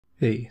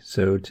Hey,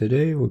 so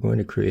today we're going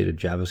to create a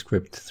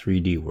JavaScript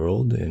 3D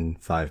world in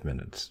 5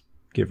 minutes,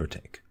 give or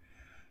take.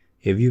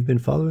 If you've been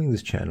following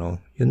this channel,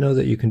 you'll know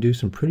that you can do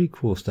some pretty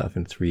cool stuff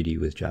in 3D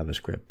with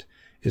JavaScript.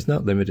 It's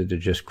not limited to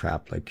just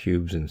crap like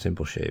cubes and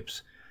simple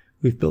shapes.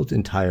 We've built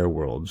entire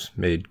worlds,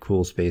 made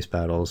cool space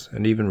battles,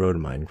 and even wrote a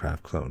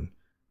Minecraft clone.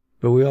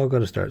 But we all got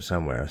to start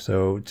somewhere,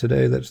 so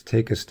today let's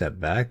take a step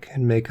back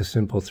and make a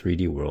simple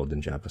 3D world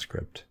in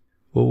JavaScript.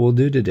 What we'll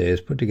do today is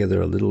put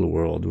together a little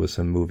world with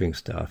some moving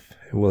stuff,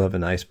 and we'll have a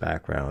nice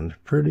background,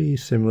 pretty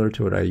similar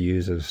to what I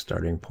use as a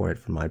starting point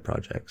for my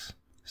projects.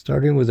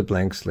 Starting with a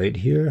blank slate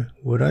here,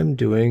 what I'm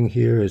doing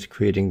here is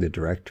creating the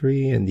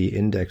directory and the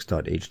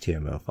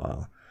index.html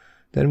file.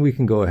 Then we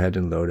can go ahead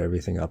and load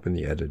everything up in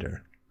the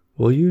editor.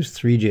 We'll use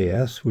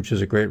Three.js, which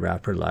is a great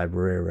wrapper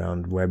library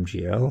around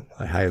WebGL.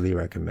 I highly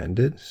recommend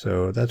it,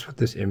 so that's what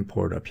this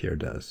import up here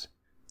does.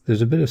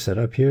 There's a bit of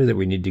setup here that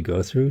we need to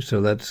go through, so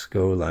let's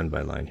go line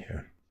by line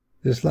here.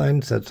 This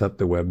line sets up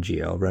the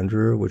WebGL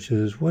renderer, which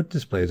is what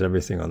displays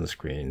everything on the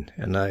screen.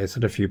 And I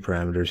set a few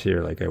parameters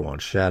here, like I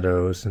want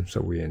shadows, and so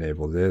we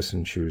enable this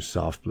and choose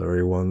soft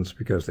blurry ones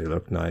because they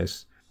look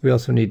nice. We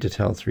also need to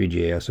tell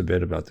Three.js a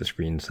bit about the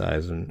screen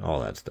size and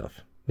all that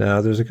stuff. Now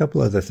there's a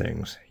couple other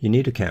things. You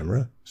need a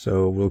camera,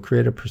 so we'll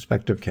create a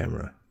perspective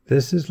camera.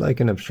 This is like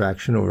an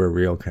abstraction over a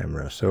real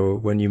camera, so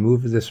when you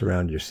move this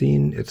around your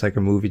scene, it's like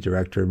a movie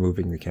director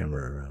moving the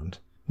camera around.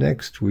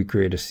 Next, we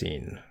create a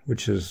scene,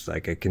 which is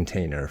like a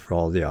container for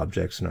all the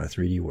objects in our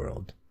 3D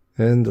world.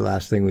 And the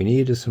last thing we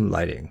need is some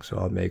lighting, so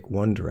I'll make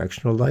one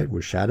directional light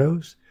with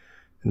shadows,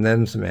 and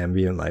then some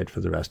ambient light for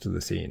the rest of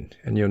the scene.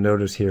 And you'll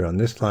notice here on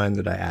this line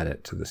that I add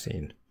it to the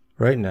scene.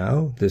 Right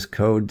now, this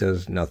code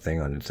does nothing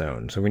on its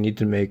own, so we need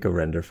to make a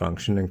render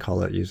function and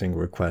call it using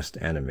request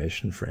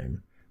animation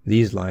frame.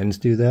 These lines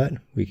do that.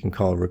 We can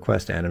call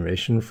request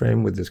animation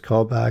frame with this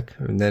callback,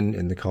 and then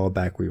in the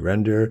callback we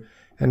render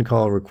and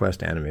call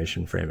request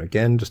animation frame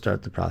again to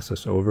start the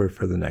process over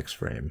for the next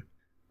frame.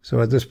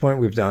 So at this point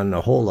we've done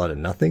a whole lot of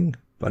nothing,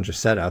 bunch of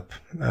setup,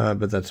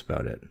 but that's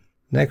about it.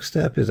 Next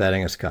step is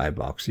adding a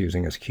skybox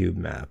using a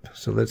cubemap.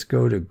 So let's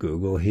go to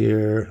Google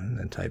here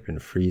and type in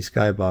free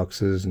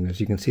skyboxes, and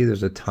as you can see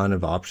there's a ton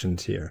of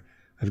options here.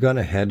 I've gone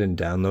ahead and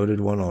downloaded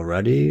one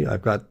already.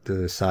 I've got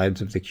the sides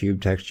of the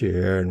cube texture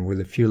here, and with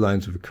a few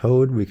lines of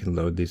code we can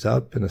load these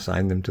up and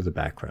assign them to the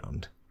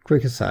background.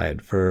 Quick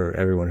aside, for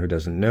everyone who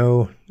doesn't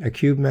know, a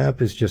cube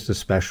map is just a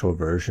special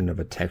version of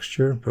a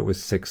texture, but with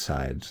 6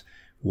 sides,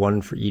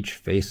 one for each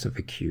face of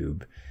a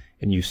cube,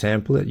 and you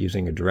sample it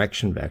using a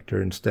direction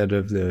vector instead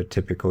of the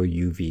typical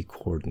UV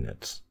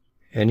coordinates.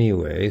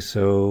 Anyway,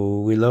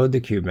 so we load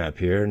the cube map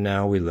here,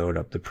 now we load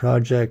up the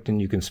project,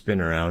 and you can spin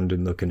around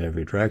and look in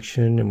every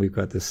direction, and we've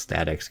got this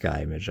static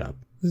sky image up.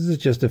 This is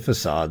just a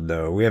facade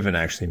though, we haven't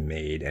actually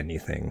made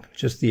anything,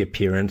 just the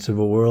appearance of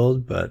a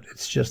world, but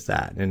it's just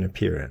that, an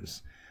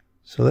appearance.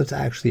 So let's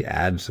actually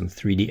add some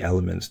 3D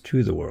elements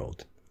to the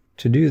world.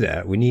 To do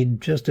that, we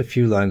need just a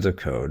few lines of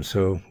code.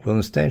 So we'll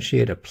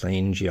instantiate a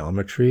plane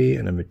geometry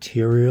and a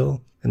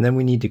material, and then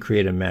we need to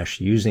create a mesh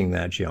using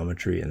that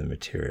geometry and the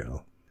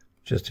material.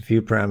 Just a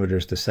few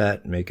parameters to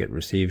set, make it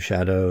receive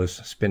shadows,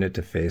 spin it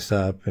to face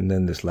up, and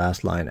then this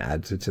last line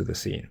adds it to the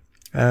scene.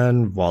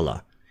 And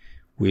voila!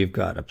 We've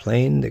got a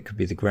plane that could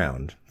be the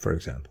ground, for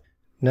example.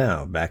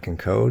 Now, back in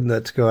code,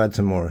 let's go add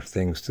some more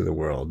things to the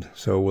world.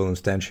 So we'll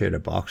instantiate a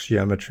box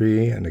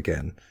geometry, and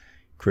again,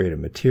 create a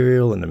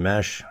material and a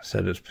mesh,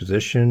 set its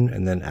position,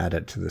 and then add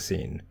it to the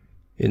scene.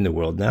 In the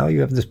world now,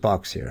 you have this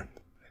box here.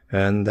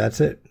 And that's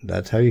it.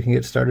 That's how you can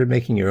get started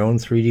making your own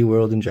 3D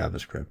world in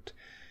JavaScript.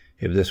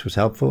 If this was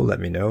helpful, let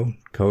me know.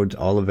 Code's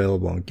all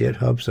available on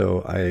GitHub,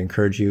 so I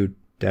encourage you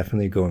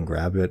definitely go and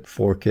grab it,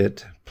 fork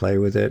it, play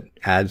with it,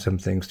 add some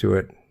things to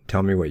it,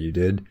 tell me what you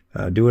did.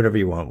 Do whatever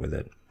you want with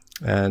it.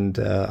 And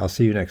I'll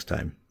see you next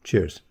time.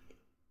 Cheers.